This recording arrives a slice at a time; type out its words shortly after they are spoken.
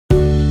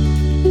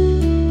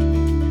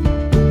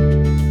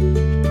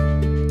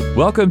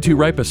Welcome to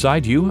Right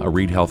Beside You, a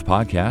Read Health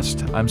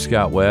podcast. I'm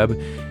Scott Webb,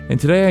 and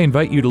today I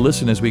invite you to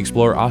listen as we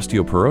explore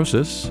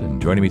osteoporosis. And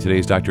joining me today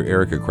is Dr.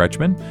 Erica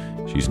Kretschmann.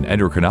 She's an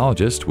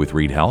endocrinologist with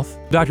Read Health.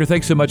 Doctor,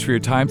 thanks so much for your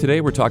time today.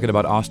 We're talking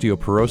about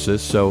osteoporosis,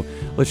 so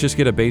let's just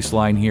get a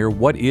baseline here.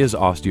 What is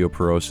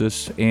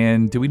osteoporosis,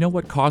 and do we know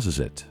what causes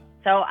it?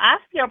 So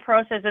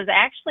osteoporosis is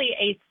actually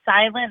a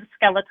silent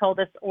skeletal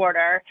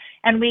disorder,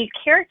 and we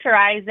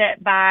characterize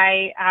it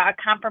by a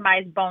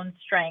compromised bone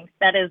strength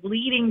that is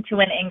leading to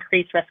an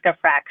increased risk of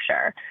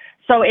fracture.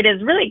 So it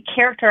is really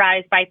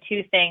characterized by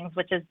two things,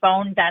 which is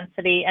bone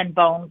density and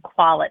bone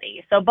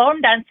quality. So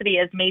bone density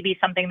is maybe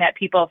something that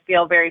people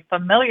feel very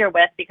familiar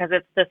with because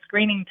it's the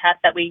screening test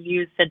that we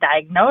use to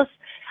diagnose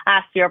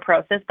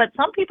osteoporosis, but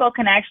some people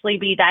can actually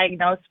be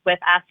diagnosed with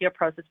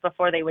osteoporosis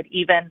before they would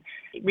even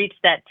reach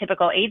that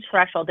typical age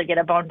threshold to get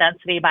a bone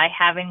density by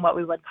having what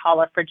we would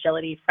call a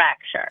fragility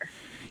fracture.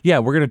 Yeah,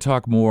 we're going to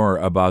talk more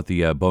about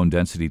the bone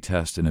density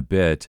test in a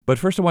bit. But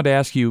first I want to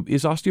ask you,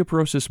 is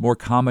osteoporosis more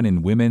common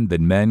in women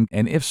than men?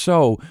 And if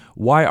so,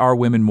 why are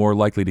women more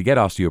likely to get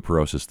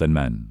osteoporosis than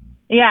men?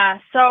 Yeah,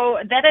 so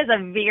that is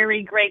a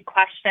very great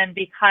question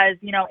because,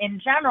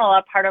 in general,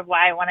 a part of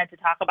why I wanted to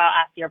talk about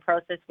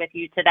osteoporosis with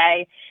you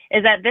today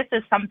is that this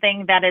is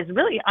something that is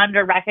really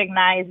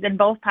under-recognized in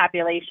both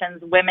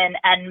populations, women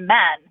and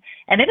men.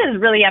 And it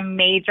is really a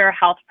major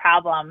health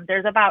problem.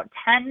 There's about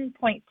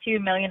 10.2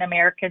 million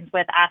Americans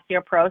with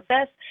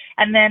osteoporosis,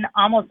 and then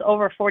almost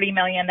over 40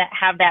 million that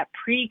have that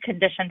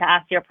precondition to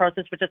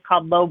osteoporosis, which is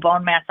called low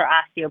bone mass or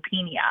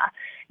osteopenia.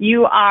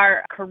 You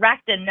are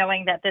correct in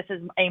knowing that this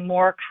is a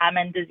more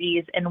common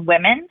disease in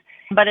women,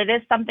 but it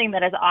is something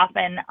that is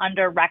often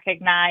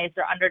under-recognized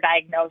or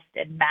underdiagnosed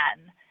in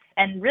men.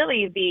 And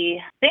really the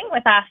thing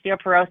with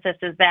osteoporosis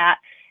is that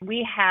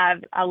we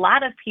have a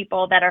lot of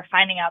people that are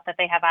finding out that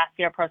they have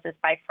osteoporosis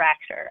by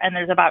fracture. And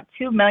there's about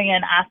 2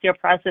 million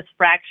osteoporosis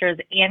fractures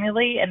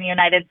annually in the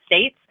United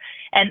States.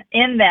 And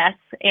in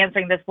this,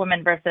 answering this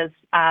women versus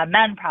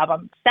men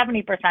problem,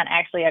 70%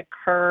 actually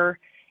occur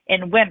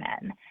in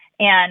women.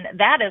 And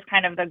that is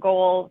kind of the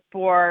goal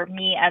for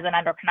me as an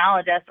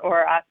endocrinologist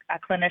or a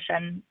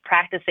clinician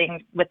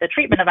practicing with the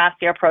treatment of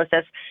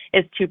osteoporosis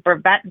is to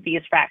prevent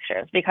these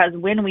fractures. Because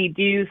when we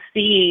do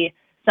see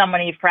so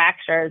many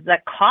fractures, the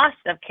cost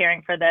of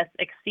caring for this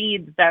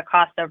exceeds the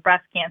cost of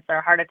breast cancer,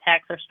 heart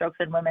attacks, or strokes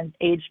in women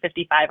age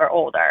 55 or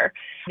older.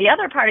 The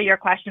other part of your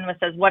question was,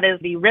 what is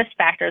the risk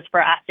factors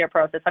for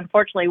osteoporosis?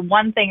 Unfortunately,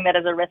 one thing that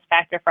is a risk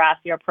factor for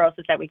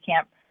osteoporosis that we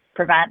can't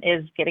prevent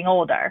is getting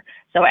older.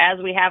 So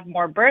as we have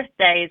more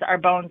birthdays, our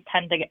bones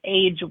tend to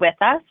age with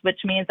us, which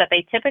means that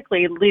they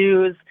typically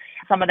lose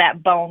some of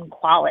that bone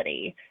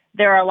quality.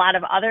 There are a lot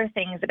of other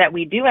things that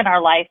we do in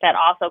our life that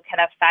also can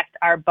affect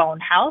our bone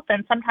health.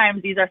 And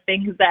sometimes these are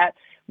things that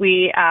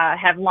we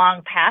have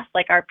long passed,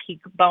 like our peak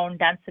bone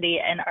density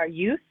in our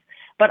youth.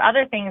 But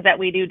other things that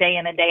we do day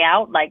in and day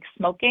out, like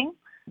smoking,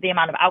 the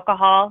amount of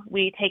alcohol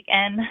we take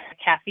in,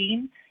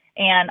 caffeine,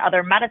 and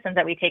other medicines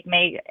that we take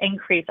may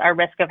increase our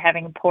risk of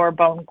having poor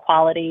bone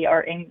quality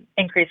or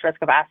increased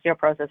risk of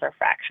osteoporosis or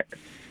fractures.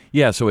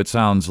 Yeah, so it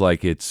sounds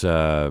like it's,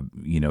 as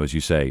you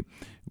say,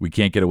 we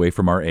can't get away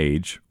from our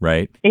age,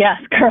 right?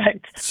 Yes,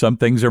 correct. Some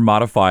things are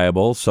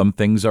modifiable, some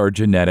things are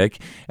genetic.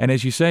 And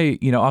as you say,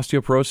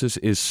 osteoporosis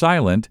is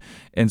silent,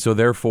 and so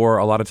therefore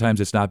a lot of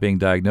times it's not being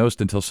diagnosed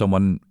until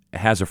someone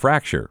has a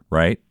fracture,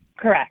 right?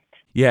 Correct.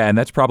 Yeah, and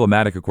that's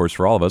problematic, of course,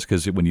 for all of us,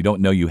 because when you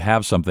don't know you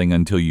have something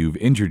until you've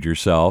injured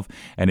yourself,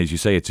 and as you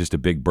say, it's just a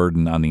big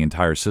burden on the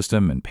entire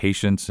system and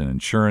patients and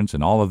insurance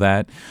and all of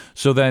that.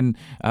 So then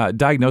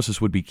diagnosis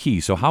would be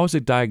key. So how is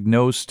it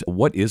diagnosed?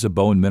 What is a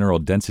bone mineral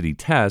density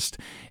test,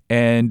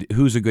 and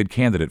who's a good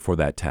candidate for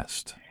that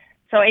test?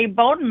 So a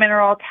bone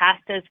mineral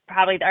test is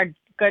probably our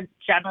good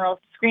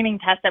general screening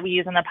test that we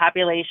use in the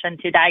population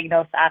to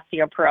diagnose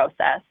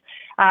osteoporosis.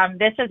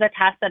 This is a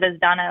test that is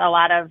done at a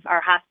lot of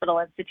our hospital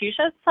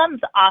institutions. Some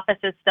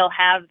offices still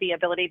have the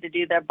ability to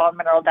do their bone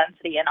mineral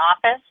density in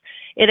office.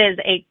 It is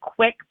a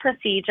quick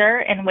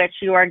procedure in which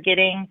you are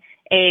getting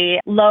a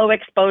low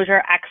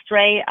exposure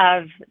x-ray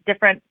of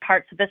different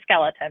parts of the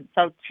skeleton.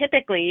 So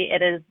typically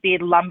it is the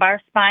lumbar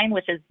spine,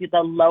 which is the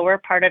lower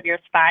part of your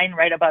spine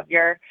right above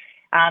your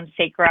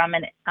sacrum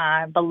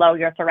and below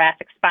your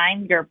thoracic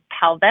spine, your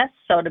pelvis.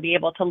 So to be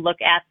able to look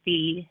at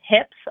the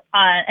hips,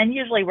 and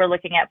usually we're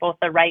looking at both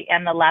the right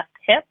and the left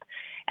hip.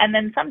 And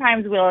then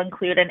sometimes we'll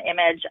include an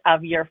image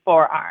of your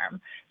forearm.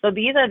 So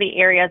these are the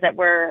areas that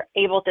we're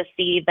able to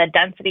see the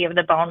density of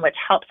the bone, which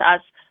helps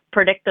us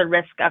predict the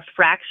risk of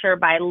fracture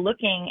by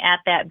looking at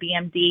that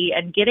BMD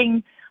and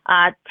getting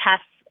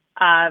tests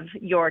of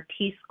your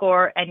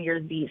T-score and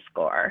your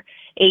Z-score.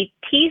 A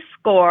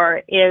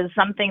T-score is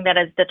something that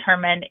is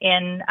determined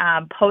in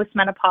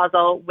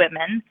postmenopausal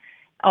women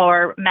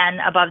or men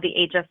above the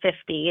age of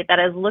 50 that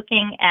is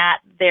looking at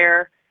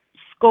their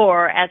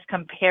score as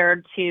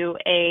compared to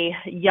a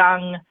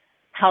young,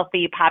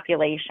 healthy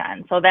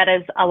population. So that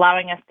is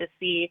allowing us to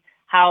see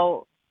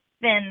how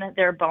thin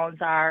their bones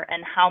are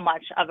and how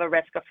much of a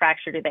risk of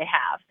fracture do they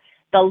have.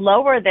 The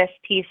lower this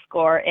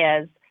T-score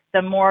is,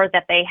 the more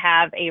that they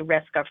have a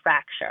risk of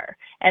fracture.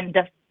 And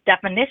the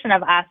definition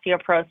of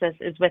osteoporosis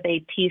is with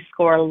a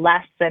T-score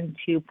less than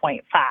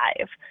 2.5.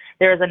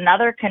 There is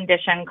another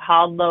condition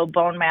called low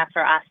bone mass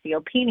or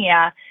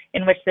osteopenia,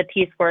 in which the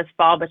T-scores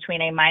fall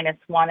between a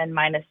 -1 and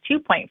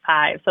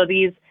 -2.5. So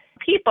these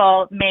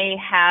people may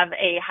have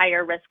a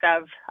higher risk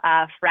of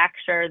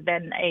fracture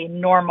than a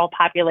normal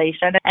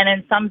population. And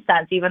in some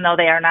sense, even though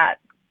they are not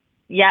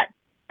yet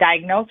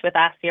diagnosed with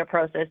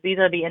osteoporosis, these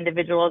are the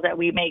individuals that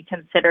we may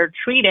consider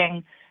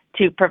treating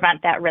to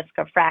prevent that risk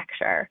of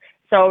fracture.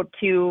 So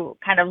to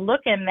kind of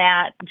look in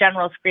that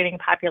general screening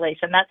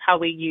population, that's how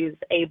we use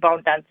a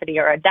bone density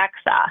or a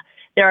DEXA.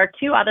 There are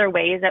two other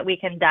ways that we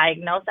can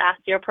diagnose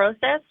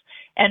osteoporosis,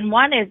 and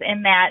one is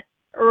in that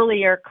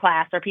earlier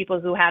class, or people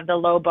who have the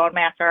low bone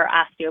mass or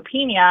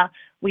osteopenia.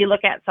 We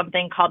look at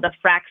something called the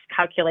FRAX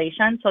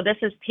calculation. So this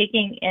is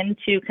taking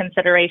into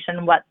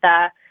consideration what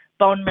the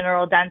bone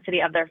mineral density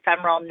of their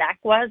femoral neck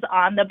was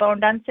on the bone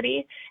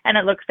density, and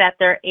it looks at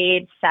their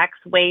age, sex,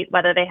 weight,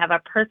 whether they have a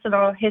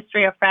personal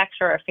history of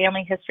fracture or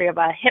family history of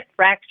a hip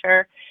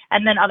fracture,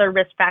 and then other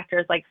risk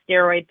factors like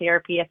steroid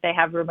therapy if they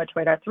have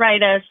rheumatoid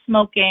arthritis,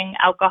 smoking,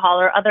 alcohol,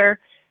 or other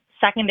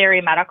secondary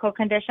medical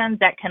conditions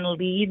that can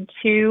lead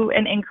to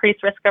an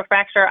increased risk of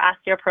fracture or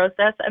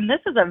osteoporosis. And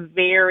this is a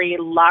very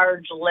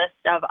large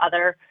list of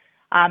other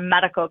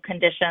medical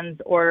conditions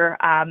or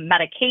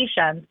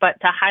medications, but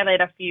to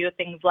highlight a few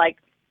things like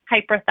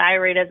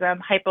hyperthyroidism,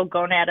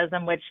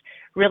 hypogonadism, which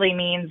really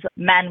means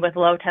men with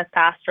low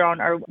testosterone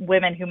or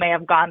women who may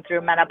have gone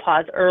through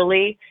menopause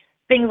early,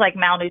 things like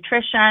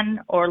malnutrition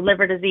or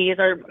liver disease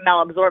or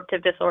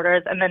malabsorptive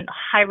disorders, and then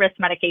high-risk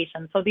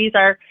medications. So these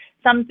are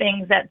some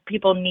things that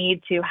people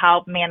need to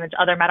help manage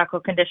other medical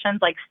conditions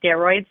like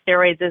steroids.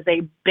 Steroids is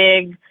a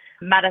big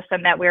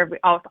medicine that we're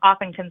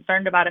often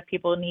concerned about if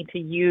people need to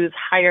use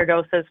higher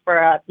doses for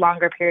a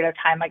longer period of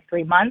time, like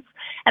 3 months.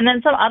 And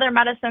then some other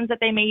medicines that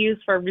they may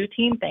use for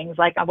routine things,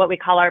 like what we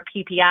call our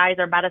PPIs,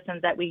 or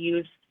medicines that we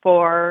use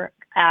for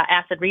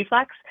acid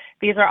reflux.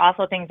 These are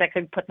also things that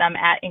could put them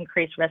at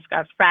increased risk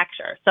of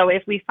fracture. So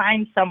if we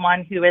find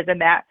someone who is in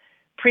that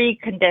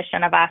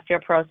precondition of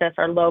osteoporosis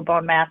or low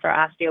bone mass or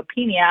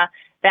osteopenia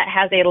that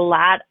has a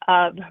lot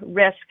of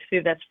risk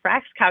through this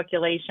FRAX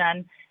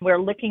calculation, we're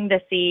looking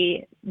to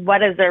see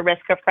what is their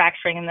risk of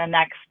fracturing in the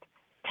next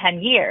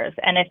 10 years.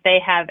 And if they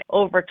have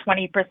over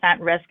 20%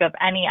 risk of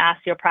any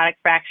osteoporotic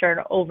fracture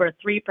and over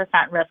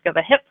 3% risk of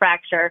a hip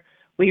fracture,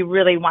 we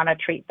really want to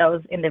treat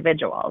those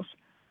individuals.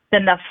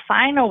 Then the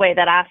final way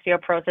that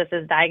osteoporosis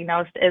is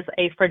diagnosed is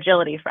a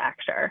fragility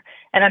fracture.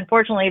 And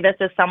unfortunately, this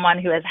is someone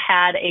who has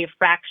had a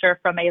fracture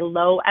from a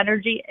low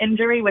energy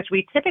injury, which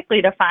we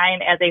typically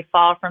define as a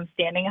fall from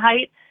standing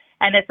height.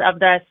 And it's of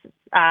the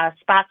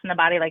spots in the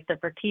body like the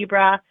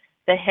vertebra,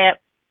 the hip,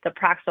 the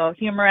proximal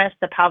humerus,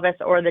 the pelvis,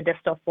 or the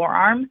distal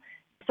forearm.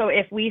 So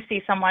if we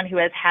see someone who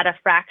has had a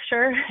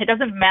fracture, it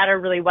doesn't matter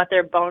really what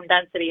their bone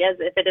density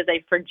is. If it is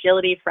a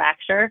fragility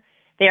fracture,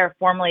 they are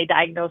formally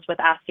diagnosed with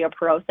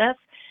osteoporosis.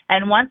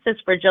 And once this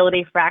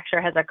fragility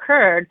fracture has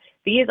occurred,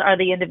 these are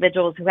the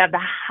individuals who have the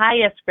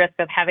highest risk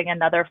of having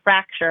another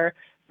fracture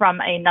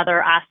from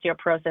another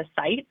osteoporosis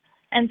site.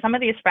 And some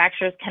of these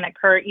fractures can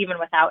occur even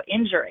without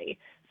injury.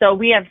 So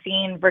we have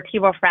seen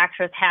vertebral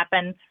fractures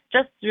happen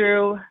just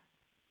through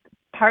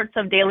parts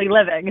of daily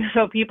living.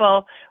 So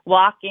people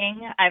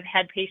walking, I've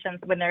had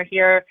patients when they're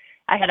here,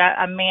 I had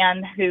a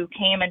man who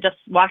came and just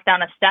walked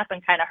down a step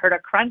and kind of heard a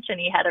crunch and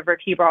he had a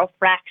vertebral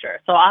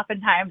fracture. So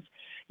oftentimes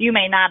you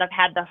may not have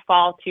had the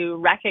fall to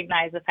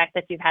recognize the fact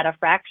that you've had a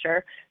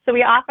fracture. So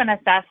we often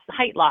assess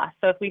height loss.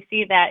 So if we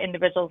see that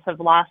individuals have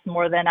lost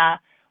more than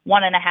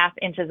 1.5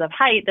 inches of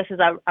height, this is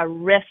a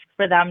risk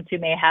for them to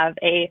may have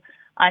a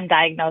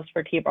undiagnosed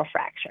vertebral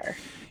fracture.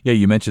 Yeah,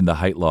 you mentioned the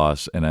height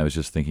loss, and I was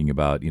just thinking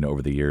about,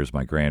 over the years,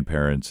 my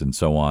grandparents and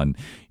so on,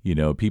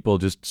 people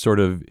just sort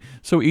of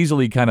so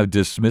easily kind of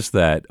dismiss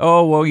that.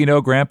 Oh,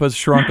 well, grandpa's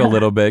shrunk a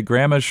little bit,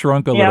 grandma's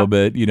shrunk a little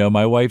bit.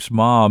 My wife's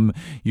mom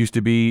used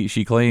to be,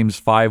 she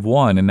claims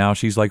 5'1", and now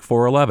she's like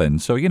 4'11".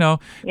 So,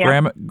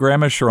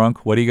 grandma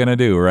shrunk. What are you going to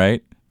do,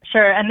 right?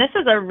 Sure, and this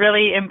is a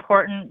really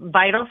important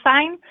vital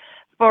sign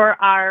for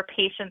our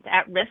patients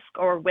at risk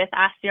or with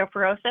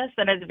osteoporosis.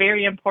 And it's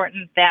very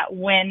important that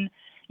when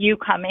you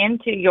come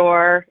into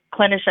your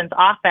clinician's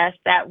office,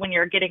 that when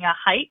you're getting a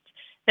height,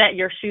 that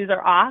your shoes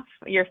are off,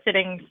 you're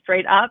sitting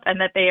straight up,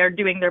 and that they are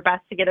doing their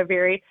best to get a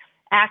very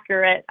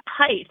accurate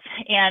height.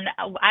 And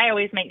I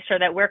always make sure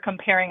that we're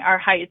comparing our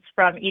heights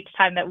from each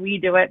time that we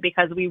do it,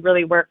 because we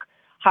really work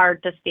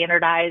hard to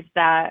standardize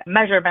the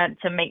measurement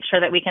to make sure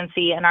that we can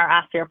see in our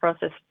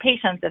osteoporosis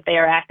patients if they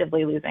are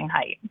actively losing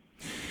height.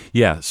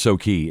 Yeah, so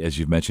key, as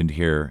you've mentioned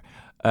here.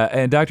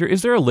 And doctor,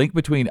 is there a link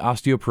between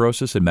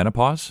osteoporosis and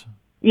menopause?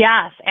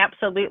 Yes,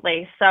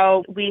 absolutely.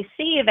 So we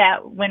see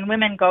that when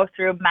women go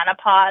through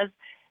menopause,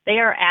 they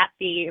are at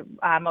the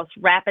most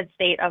rapid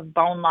state of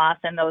bone loss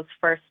in those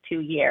first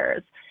 2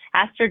 years.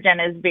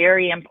 Estrogen is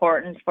very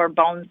important for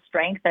bone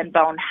strength and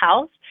bone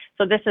health.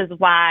 So this is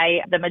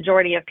why the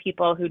majority of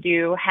people who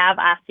do have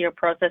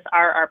osteoporosis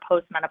are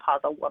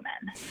postmenopausal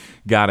women.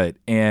 Got it.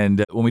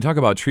 And when we talk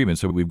about treatment,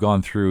 so we've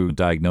gone through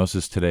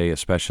diagnosis today,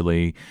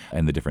 especially,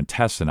 and the different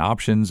tests and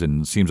options,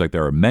 and it seems like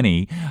there are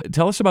many.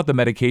 Tell us about the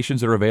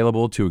medications that are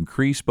available to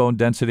increase bone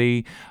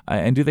density,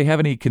 and do they have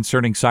any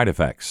concerning side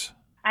effects?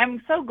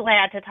 I'm so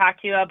glad to talk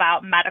to you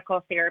about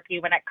medical therapy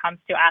when it comes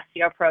to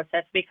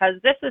osteoporosis, because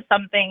this is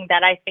something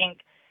that I think,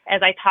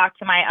 as I talk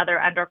to my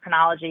other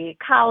endocrinology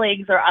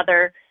colleagues or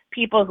other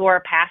people who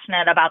are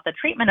passionate about the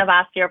treatment of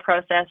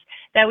osteoporosis,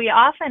 that we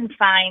often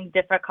find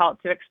difficult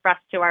to express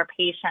to our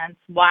patients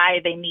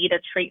why they need a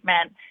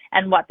treatment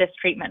and what this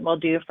treatment will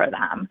do for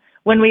them.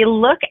 When we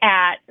look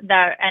at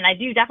and I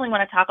do definitely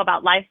want to talk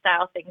about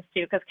lifestyle things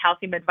too, because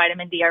calcium and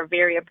vitamin D are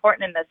very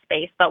important in this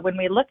space, but when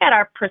we look at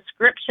our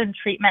prescription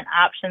treatment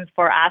options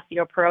for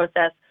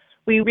osteoporosis,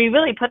 we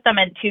really put them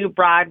in two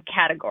broad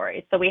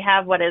categories. So we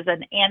have what is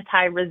an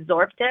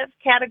anti-resorptive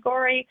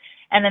category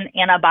and an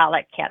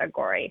anabolic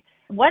category.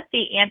 What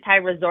the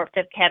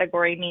anti-resorptive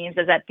category means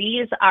is that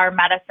these are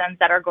medicines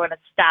that are going to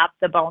stop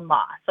the bone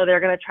loss. So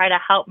they're going to try to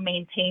help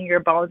maintain your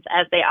bones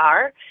as they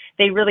are.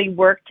 They really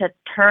work to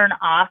turn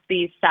off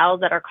these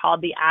cells that are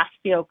called the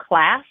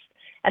osteoclasts.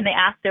 And the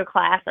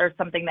osteoclasts are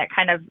something that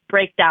kind of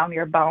break down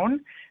your bone,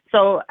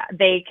 so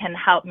they can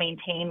help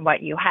maintain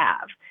what you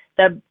have.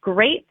 The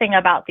great thing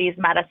about these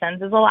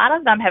medicines is a lot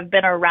of them have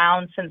been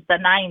around since the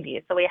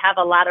 90s. So we have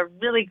a lot of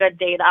really good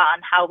data on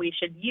how we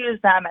should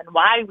use them and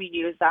why we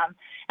use them.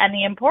 And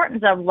the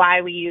importance of why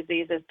we use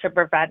these is to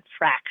prevent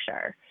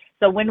fracture.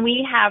 So when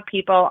we have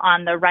people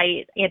on the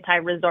right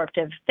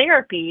anti-resorptive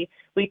therapy,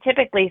 we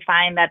typically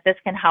find that this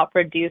can help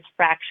reduce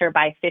fracture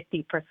by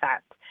 50%.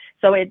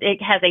 So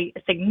it has a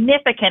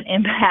significant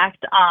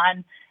impact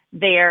on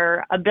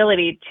their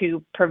ability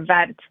to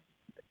prevent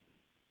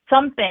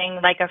something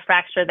like a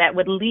fracture that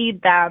would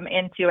lead them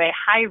into a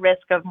high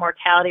risk of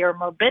mortality or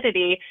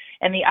morbidity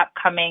in the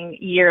upcoming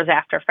years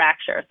after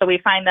fracture. So we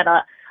find that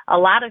a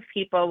lot of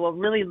people will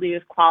really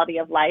lose quality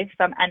of life.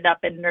 Some end up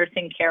in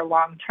nursing care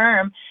long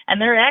term, and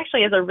there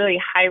actually is a really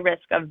high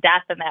risk of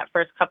death in that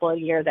first couple of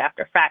years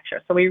after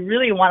fracture. So we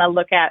really want to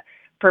look at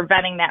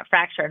preventing that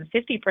fracture, and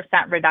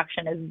 50%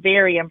 reduction is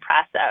very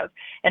impressive.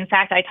 In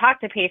fact, I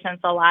talk to patients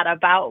a lot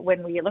about,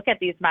 when we look at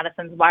these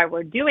medicines, why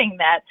we're doing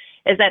that,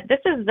 is that this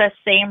is the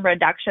same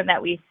reduction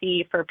that we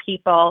see for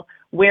people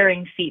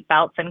wearing seat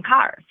belts in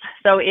cars.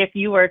 So if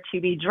you were to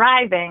be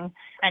driving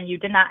and you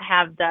did not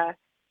have the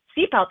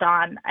seatbelt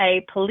on,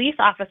 a police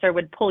officer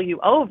would pull you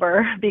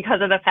over because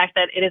of the fact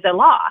that it is a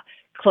law,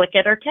 click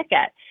it or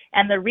ticket.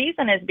 And the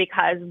reason is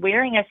because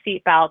wearing a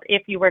seatbelt,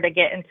 if you were to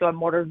get into a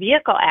motor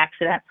vehicle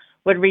accident,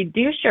 would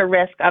reduce your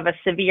risk of a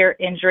severe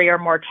injury or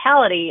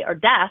mortality or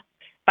death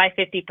by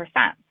 50%.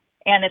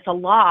 And it's a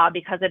law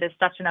because it is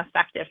such an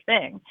effective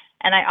thing.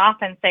 And I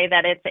often say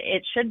that it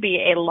should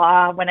be a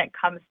law when it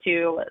comes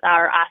to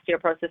our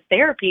osteoporosis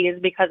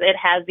therapies, because it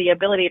has the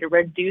ability to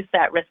reduce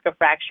that risk of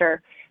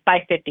fracture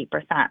by 50%.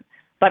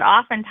 But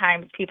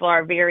oftentimes people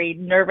are very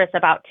nervous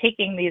about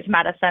taking these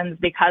medicines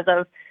because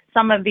of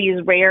some of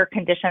these rare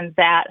conditions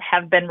that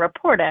have been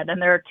reported.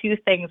 And there are two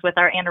things with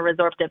our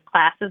anti-resorptive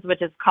classes,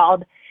 which is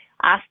called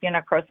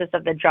osteonecrosis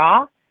of the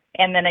jaw,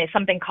 and then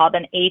something called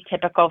an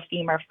atypical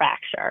femur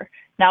fracture.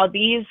 Now,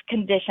 these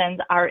conditions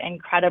are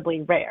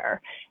incredibly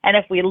rare. And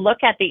if we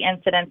look at the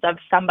incidence of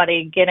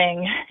somebody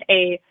getting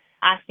a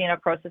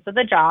osteonecrosis of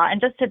the jaw,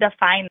 and just to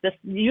define this,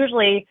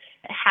 usually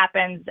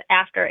happens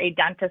after a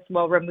dentist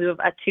will remove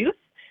a tooth,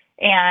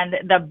 and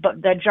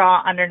the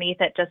jaw underneath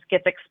it just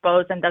gets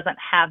exposed and doesn't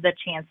have the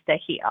chance to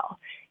heal.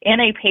 In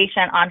a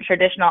patient on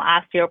traditional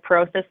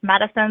osteoporosis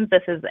medicines,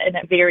 this is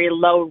a very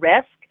low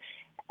risk,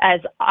 as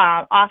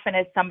often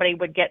as somebody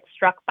would get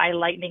struck by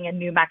lightning in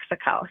New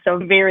Mexico. So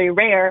very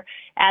rare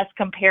as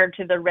compared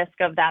to the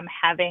risk of them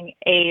having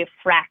a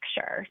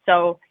fracture.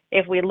 So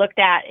if we looked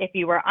at, if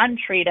you were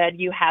untreated,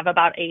 you have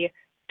about a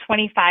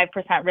 25%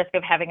 risk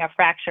of having a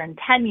fracture in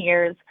 10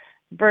 years,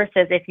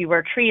 versus if you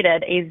were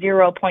treated, a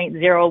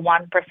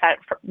 0.01%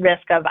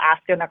 risk of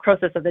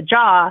osteonecrosis of the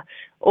jaw,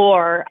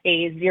 or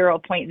a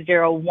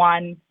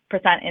 0.01%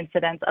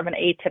 incidence of an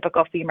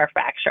atypical femur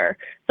fracture.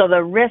 So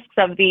the risks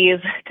of these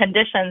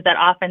conditions that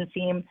often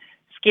seem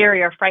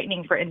scary or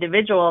frightening for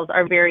individuals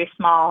are very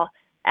small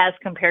as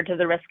compared to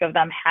the risk of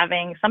them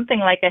having something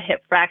like a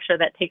hip fracture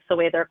that takes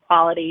away their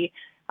quality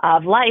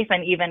of life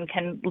and even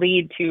can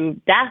lead to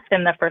death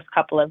in the first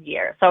couple of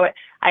years. So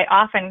I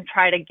often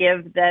try to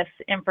give this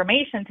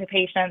information to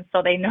patients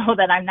so they know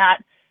that I'm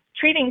not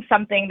treating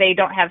something they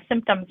don't have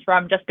symptoms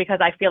from just because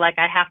I feel like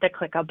I have to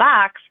click a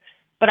box,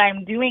 but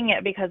I'm doing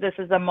it because this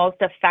is the most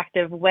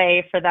effective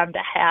way for them to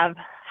have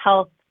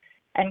health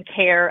and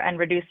care and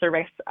reduce the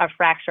risk of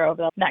fracture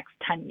over the next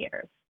 10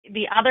 years.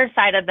 The other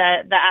side of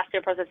the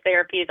osteoporosis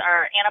therapies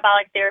are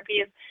anabolic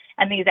therapies,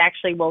 and these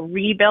actually will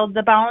rebuild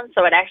the bone,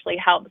 so it actually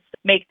helps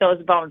make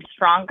those bones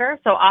stronger.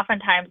 So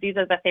oftentimes these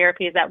are the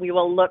therapies that we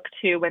will look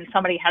to when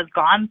somebody has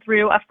gone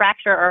through a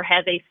fracture or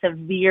has a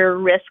severe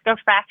risk of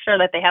fracture,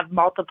 that they have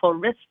multiple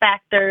risk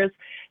factors,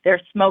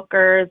 they're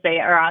smokers, they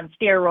are on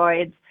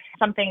steroids,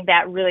 something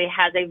that really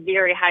has a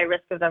very high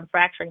risk of them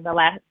fracturing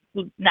the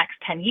next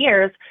 10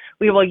 years.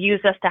 We will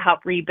use this to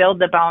help rebuild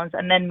the bones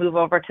and then move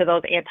over to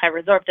those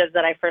anti-resorptives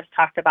that I first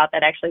talked about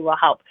that actually will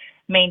help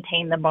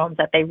maintain the bones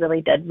that they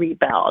really did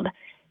rebuild.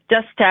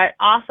 Just to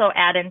also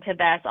add into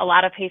this, a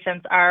lot of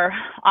patients are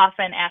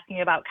often asking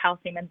about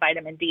calcium and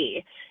vitamin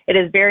D. It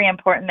is very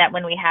important that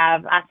when we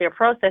have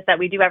osteoporosis that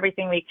we do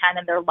everything we can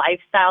in their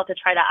lifestyle to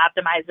try to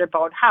optimize their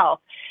bone health.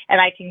 And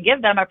I can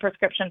give them a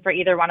prescription for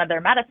either one of their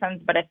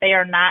medicines, but if they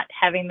are not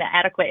having the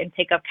adequate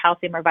intake of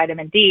calcium or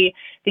vitamin D,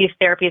 these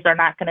therapies are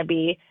not going to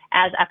be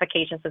as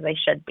efficacious as they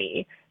should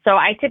be. So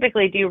I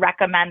typically do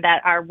recommend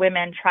that our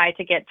women try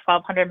to get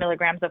 1,200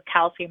 milligrams of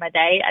calcium a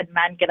day and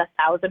men get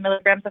 1,000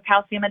 milligrams of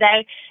calcium a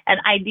day. And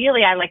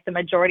ideally, I like the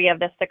majority of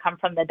this to come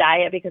from the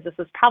diet because this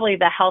is probably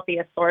the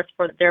healthiest source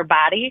for their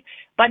body.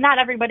 But not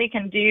everybody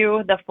can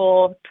do the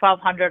full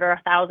 1,200 or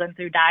 1,000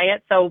 through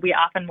diet. So we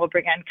often will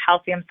bring in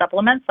calcium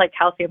supplements like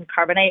calcium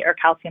carbonate or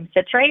calcium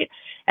citrate.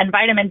 And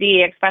vitamin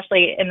D,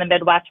 especially in the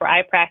Midwest where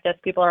I practice,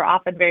 people are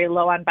often very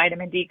low on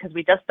vitamin D because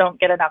we just don't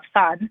get enough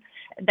sun.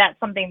 That's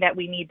something that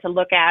we need to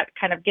look at,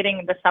 kind of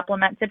getting the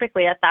supplement,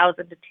 typically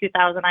 1,000 to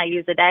 2,000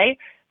 IUs a day,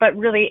 but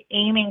really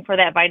aiming for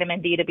that vitamin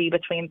D to be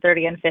between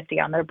 30 and 50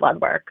 on their blood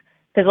work.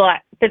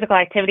 Physical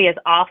activity is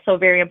also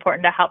very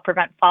important to help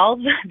prevent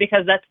falls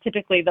because that's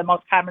typically the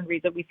most common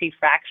reason we see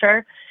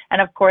fracture.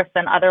 And of course,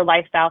 then other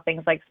lifestyle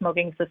things like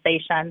smoking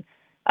cessation,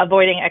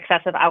 avoiding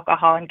excessive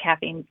alcohol and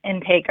caffeine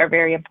intake are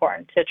very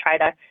important to try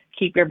to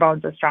keep your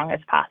bones as strong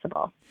as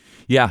possible.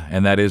 Yeah,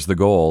 and that is the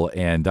goal.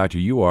 And Doctor,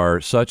 you are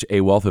such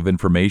a wealth of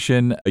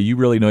information. You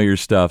really know your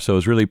stuff. So it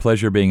was really a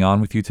pleasure being on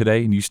with you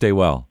today, and you stay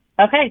well.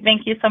 Okay,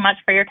 thank you so much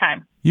for your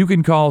time. You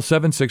can call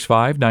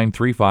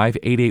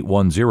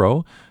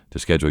 765-935-8810 to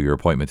schedule your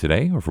appointment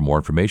today, or for more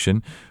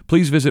information,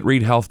 please visit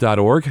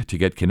readhealth.org to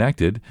get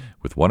connected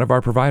with one of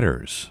our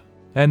providers.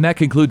 And that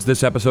concludes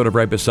this episode of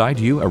Right Beside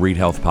You, a Read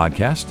Health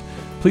podcast.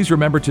 Please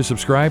remember to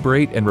subscribe,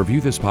 rate, and review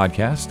this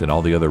podcast and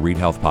all the other Read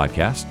Health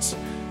podcasts.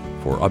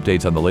 For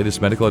updates on the latest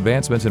medical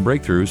advancements and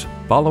breakthroughs,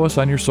 follow us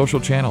on your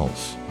social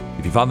channels.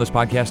 If you found this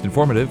podcast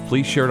informative,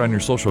 please share it on your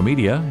social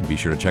media and be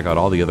sure to check out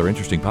all the other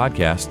interesting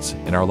podcasts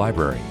in our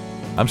library.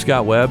 I'm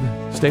Scott Webb.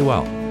 Stay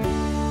well.